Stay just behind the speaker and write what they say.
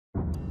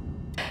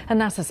A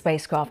NASA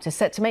spacecraft is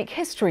set to make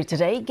history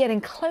today, getting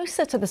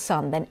closer to the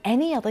sun than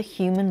any other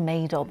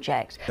human-made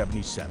object.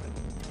 77.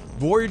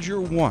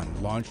 Voyager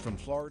 1 launched from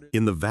Florida.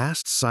 In the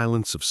vast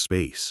silence of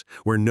space,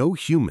 where no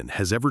human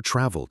has ever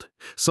traveled,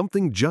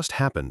 something just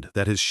happened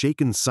that has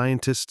shaken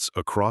scientists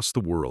across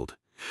the world.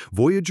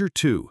 Voyager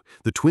 2,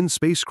 the twin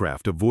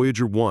spacecraft of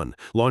Voyager 1,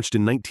 launched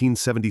in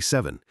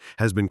 1977,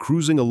 has been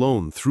cruising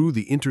alone through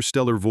the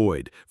interstellar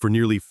void for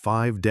nearly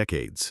 5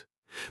 decades.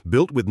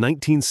 Built with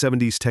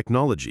 1970s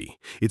technology,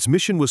 its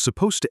mission was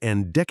supposed to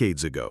end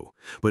decades ago,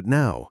 but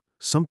now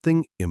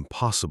something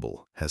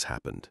impossible has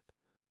happened.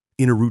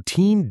 In a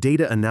routine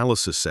data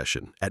analysis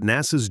session at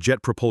NASA's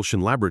Jet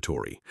Propulsion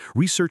Laboratory,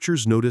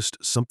 researchers noticed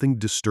something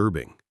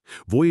disturbing.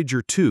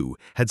 Voyager 2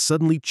 had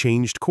suddenly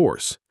changed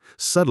course,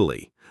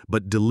 subtly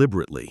but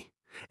deliberately.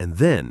 And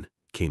then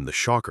came the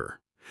shocker.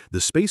 The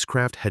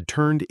spacecraft had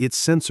turned its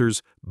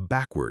sensors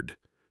backward,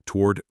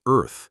 toward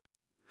Earth.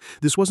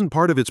 This wasn't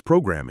part of its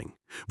programming.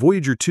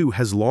 Voyager 2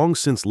 has long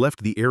since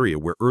left the area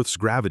where Earth's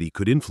gravity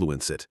could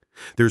influence it.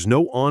 There's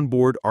no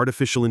onboard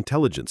artificial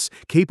intelligence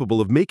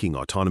capable of making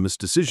autonomous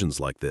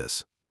decisions like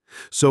this.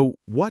 So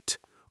what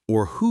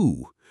or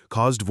who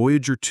caused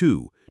Voyager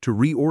 2 to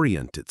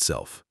reorient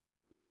itself?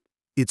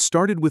 It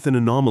started with an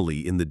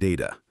anomaly in the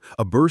data.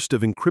 A burst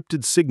of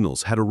encrypted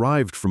signals had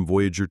arrived from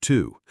Voyager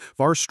 2,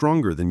 far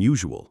stronger than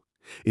usual.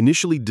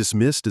 Initially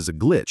dismissed as a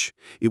glitch,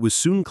 it was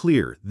soon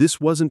clear this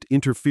wasn't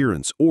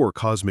interference or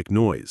cosmic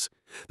noise.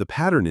 The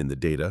pattern in the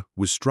data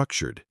was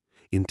structured,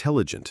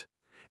 intelligent,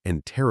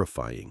 and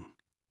terrifying.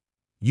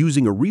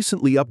 Using a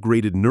recently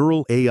upgraded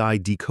neural AI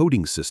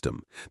decoding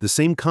system, the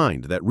same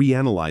kind that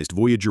reanalyzed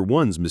Voyager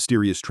 1's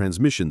mysterious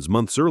transmissions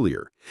months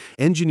earlier,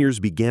 engineers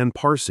began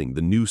parsing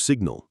the new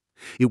signal.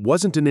 It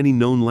wasn't in any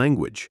known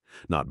language,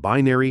 not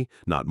binary,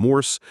 not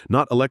Morse,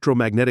 not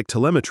electromagnetic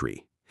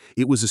telemetry.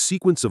 It was a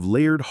sequence of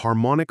layered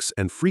harmonics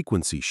and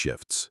frequency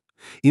shifts,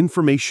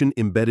 information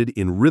embedded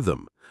in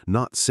rhythm,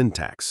 not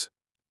syntax.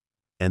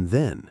 And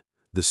then,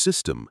 the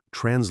system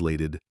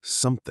translated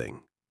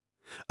something.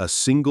 A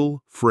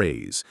single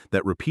phrase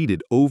that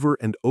repeated over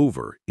and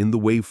over in the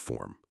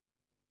waveform.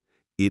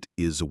 It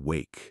is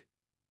awake.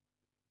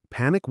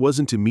 Panic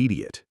wasn't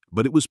immediate,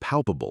 but it was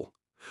palpable.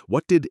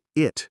 What did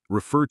it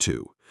refer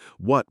to?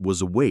 What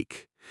was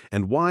awake?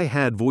 And why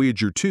had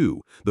Voyager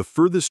 2, the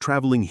furthest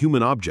traveling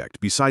human object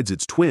besides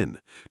its twin,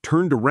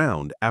 turned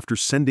around after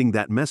sending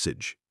that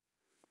message?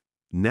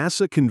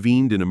 NASA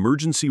convened an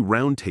emergency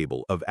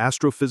roundtable of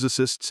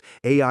astrophysicists,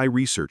 AI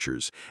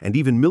researchers, and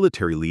even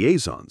military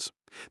liaisons.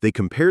 They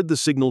compared the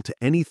signal to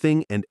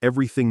anything and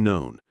everything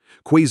known: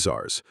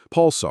 quasars,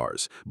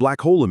 pulsars,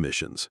 black hole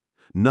emissions.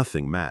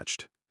 Nothing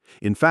matched.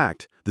 In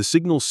fact, the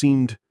signal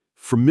seemed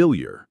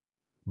familiar,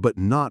 but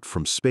not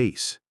from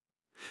space.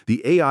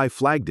 The AI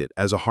flagged it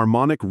as a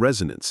harmonic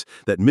resonance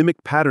that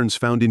mimicked patterns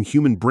found in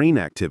human brain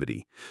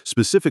activity,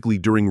 specifically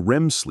during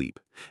REM sleep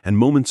and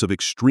moments of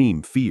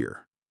extreme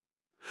fear.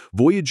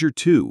 Voyager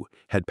 2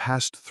 had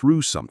passed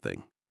through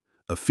something: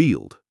 a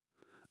field,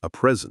 a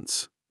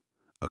presence,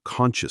 a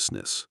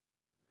consciousness.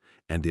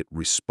 And it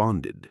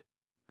responded,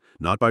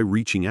 not by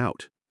reaching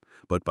out,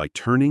 but by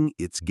turning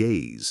its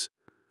gaze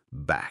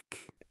back.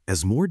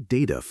 As more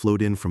data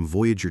flowed in from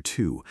Voyager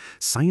 2,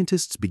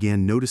 scientists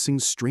began noticing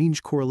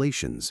strange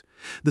correlations.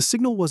 The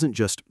signal wasn't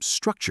just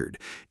structured,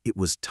 it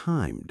was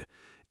timed.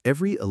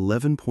 Every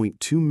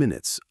 11.2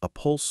 minutes, a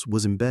pulse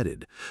was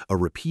embedded, a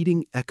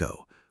repeating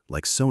echo,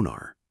 like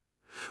sonar.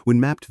 When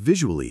mapped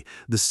visually,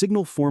 the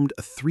signal formed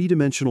a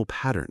three-dimensional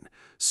pattern,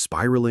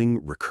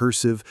 spiraling,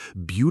 recursive,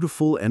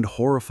 beautiful, and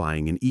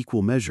horrifying in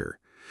equal measure.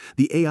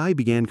 The AI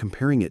began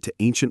comparing it to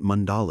ancient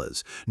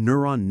mandalas,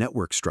 neuron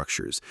network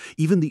structures,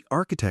 even the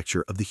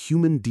architecture of the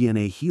human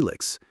DNA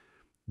helix.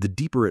 The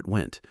deeper it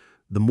went,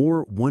 the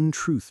more one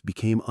truth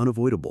became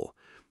unavoidable.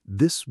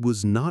 This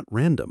was not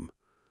random.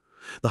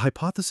 The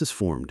hypothesis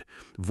formed: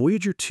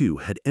 Voyager 2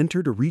 had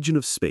entered a region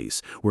of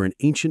space where an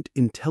ancient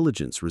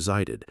intelligence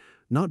resided,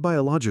 not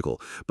biological,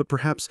 but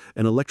perhaps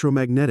an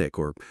electromagnetic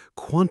or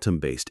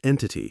quantum-based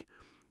entity.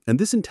 And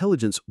this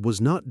intelligence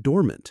was not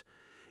dormant.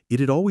 It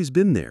had always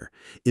been there,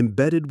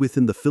 embedded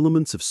within the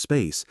filaments of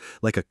space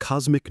like a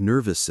cosmic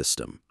nervous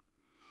system.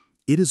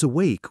 It is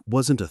awake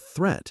wasn't a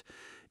threat,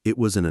 it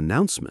was an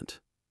announcement.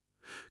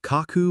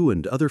 Kaku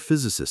and other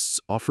physicists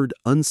offered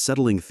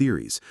unsettling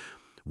theories.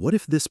 What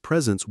if this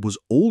presence was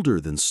older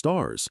than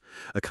stars,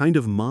 a kind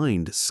of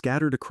mind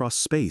scattered across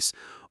space,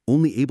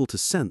 only able to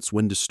sense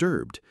when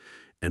disturbed?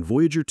 And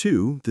Voyager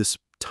 2, this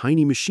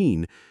tiny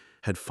machine,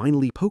 had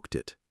finally poked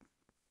it.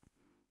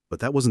 But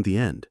that wasn't the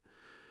end.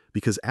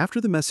 Because after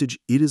the message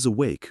 "it is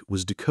awake"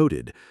 was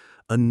decoded,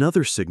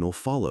 another signal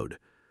followed,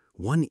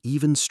 one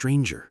even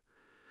stranger.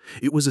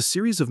 It was a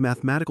series of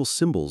mathematical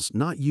symbols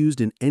not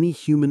used in any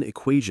human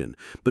equation,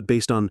 but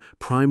based on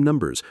prime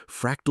numbers,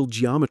 fractal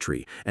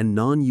geometry, and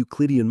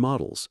non-Euclidean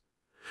models.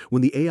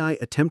 When the AI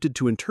attempted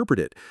to interpret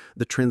it,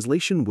 the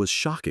translation was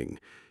shocking.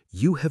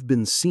 "You have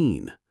been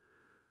seen."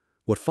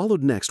 What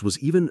followed next was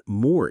even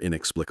more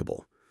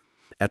inexplicable.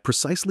 At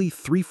precisely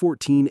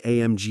 3:14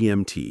 a.m.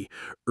 GMT,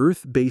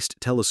 Earth-based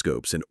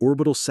telescopes and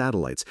orbital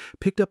satellites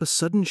picked up a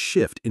sudden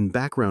shift in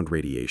background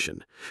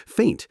radiation,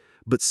 faint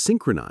but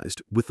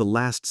synchronized with the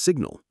last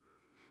signal.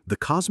 The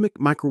cosmic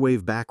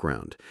microwave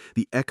background,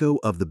 the echo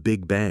of the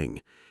Big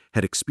Bang,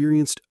 had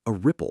experienced a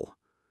ripple,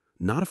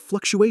 not a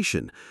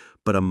fluctuation,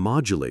 but a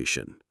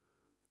modulation.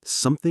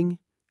 Something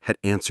had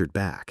answered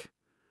back.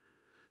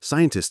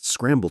 Scientists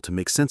scrambled to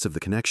make sense of the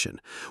connection.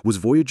 Was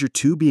Voyager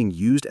 2 being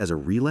used as a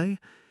relay?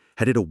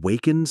 Had it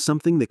awakened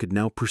something that could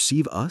now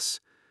perceive us?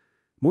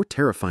 More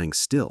terrifying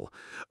still,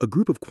 a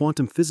group of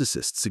quantum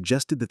physicists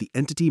suggested that the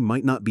entity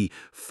might not be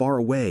far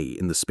away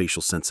in the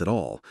spatial sense at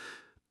all.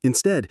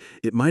 Instead,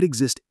 it might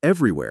exist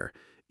everywhere,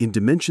 in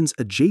dimensions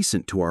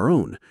adjacent to our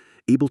own,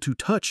 able to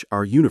touch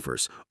our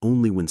universe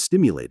only when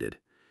stimulated.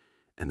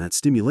 And that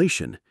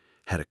stimulation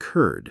had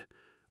occurred.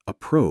 A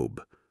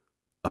probe,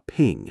 a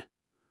ping,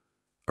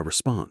 a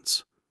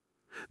response.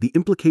 The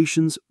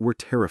implications were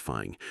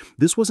terrifying.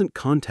 This wasn't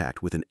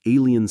contact with an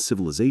alien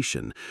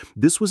civilization.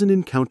 This was an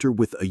encounter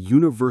with a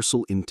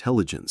universal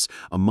intelligence,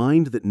 a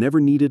mind that never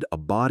needed a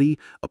body,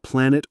 a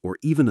planet, or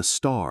even a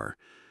star.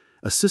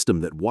 A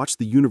system that watched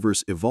the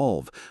universe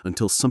evolve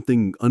until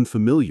something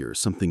unfamiliar,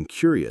 something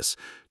curious,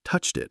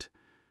 touched it.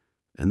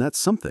 And that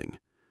something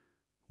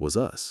was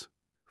us.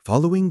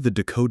 Following the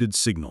decoded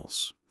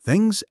signals,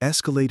 things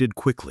escalated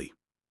quickly.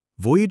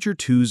 Voyager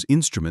 2's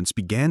instruments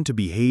began to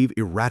behave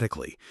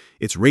erratically.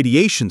 Its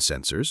radiation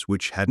sensors,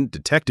 which hadn't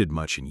detected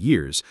much in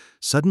years,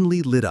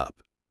 suddenly lit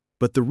up.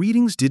 But the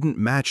readings didn't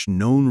match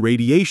known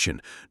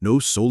radiation, no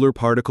solar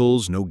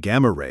particles, no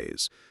gamma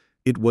rays.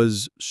 It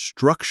was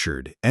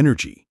structured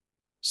energy,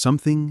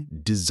 something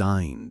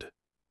designed.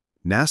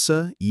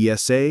 NASA,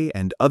 ESA,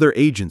 and other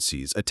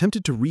agencies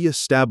attempted to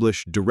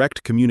re-establish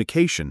direct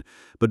communication,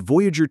 but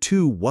Voyager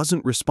 2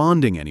 wasn't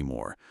responding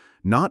anymore,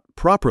 not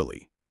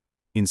properly.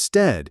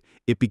 Instead,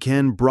 it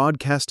began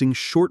broadcasting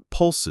short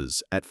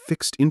pulses at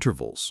fixed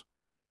intervals.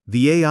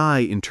 The AI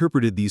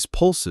interpreted these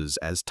pulses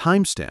as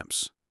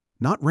timestamps,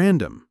 not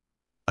random,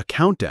 a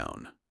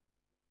countdown.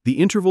 The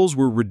intervals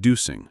were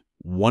reducing,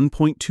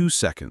 1.2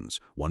 seconds,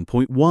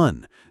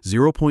 1.1,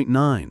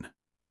 0.9.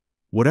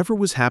 Whatever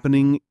was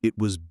happening, it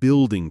was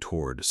building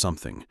toward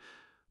something.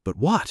 But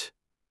what?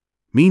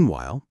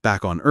 Meanwhile,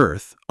 back on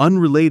Earth,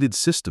 unrelated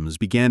systems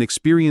began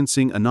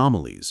experiencing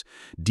anomalies.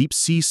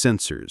 Deep-sea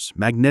sensors,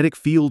 magnetic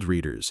field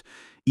readers,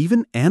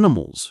 even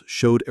animals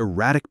showed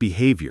erratic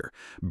behavior.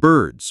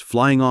 Birds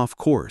flying off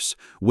course,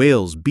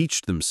 whales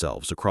beached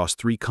themselves across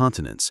 3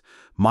 continents,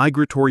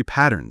 migratory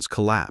patterns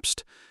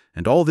collapsed,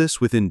 and all this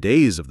within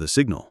days of the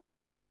signal.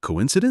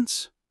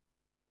 Coincidence?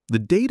 The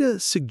data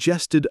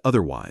suggested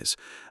otherwise.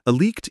 A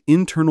leaked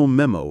internal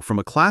memo from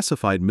a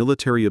classified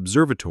military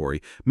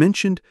observatory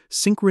mentioned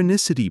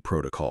synchronicity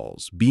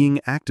protocols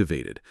being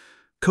activated.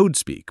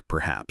 Codespeak,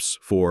 perhaps,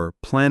 for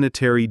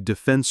planetary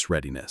defense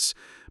readiness.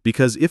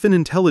 Because if an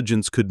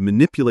intelligence could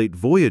manipulate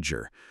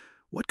Voyager,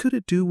 what could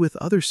it do with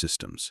other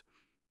systems?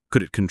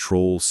 Could it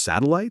control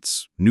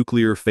satellites,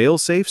 nuclear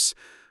failsafes,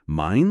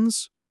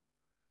 mines?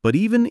 But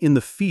even in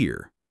the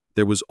fear,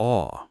 there was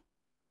awe.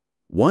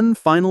 One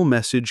final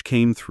message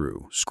came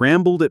through,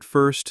 scrambled at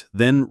first,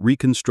 then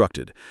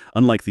reconstructed.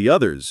 Unlike the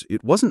others,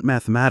 it wasn't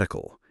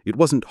mathematical, it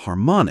wasn't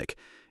harmonic,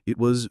 it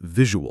was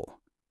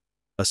visual.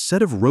 A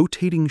set of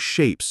rotating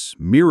shapes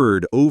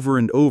mirrored over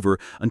and over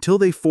until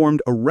they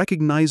formed a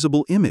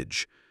recognizable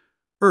image.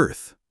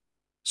 Earth,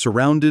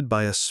 surrounded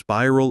by a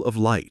spiral of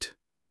light,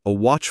 a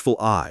watchful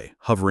eye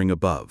hovering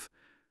above.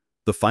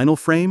 The final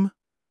frame?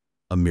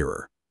 A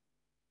mirror.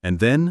 And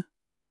then,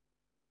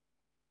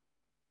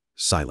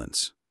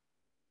 silence.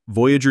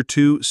 Voyager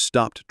 2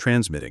 stopped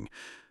transmitting,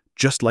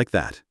 just like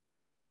that.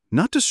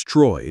 Not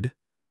destroyed,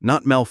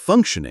 not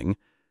malfunctioning,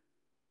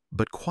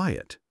 but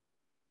quiet.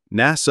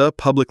 NASA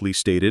publicly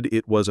stated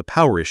it was a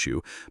power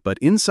issue, but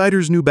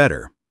insiders knew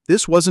better.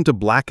 This wasn't a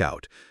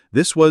blackout.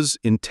 This was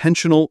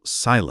intentional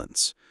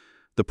silence.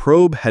 The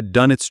probe had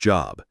done its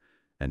job,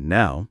 and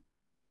now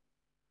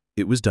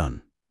it was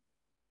done.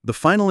 The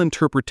final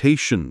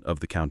interpretation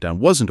of the countdown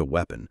wasn't a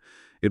weapon.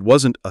 It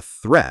wasn't a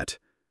threat.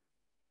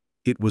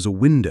 It was a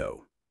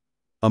window.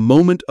 A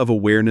moment of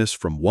awareness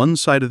from one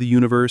side of the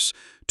universe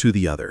to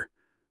the other.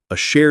 A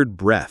shared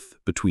breath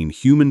between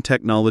human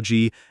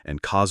technology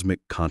and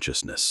cosmic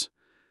consciousness.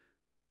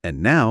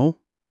 And now,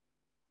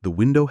 the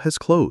window has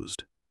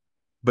closed.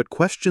 But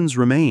questions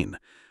remain.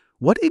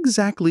 What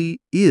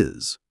exactly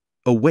is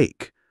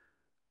awake?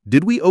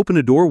 Did we open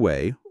a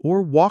doorway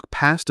or walk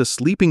past a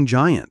sleeping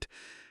giant?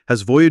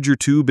 Has Voyager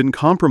 2 been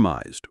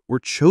compromised or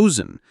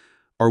chosen?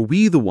 Are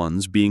we the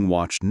ones being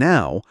watched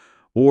now,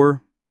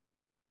 or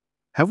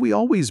have we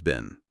always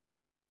been?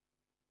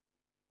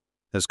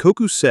 As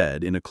Kaku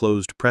said in a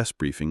closed press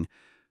briefing,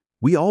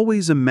 we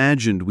always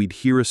imagined we'd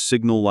hear a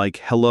signal like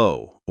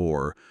hello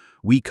or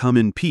we come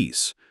in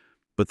peace.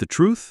 But the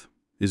truth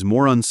is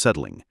more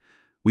unsettling.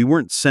 We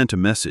weren't sent a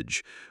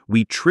message.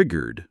 We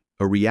triggered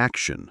a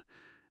reaction.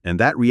 And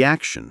that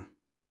reaction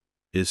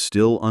is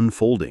still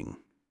unfolding.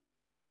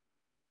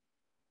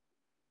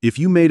 If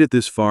you made it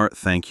this far,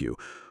 thank you.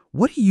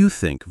 What do you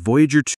think Voyager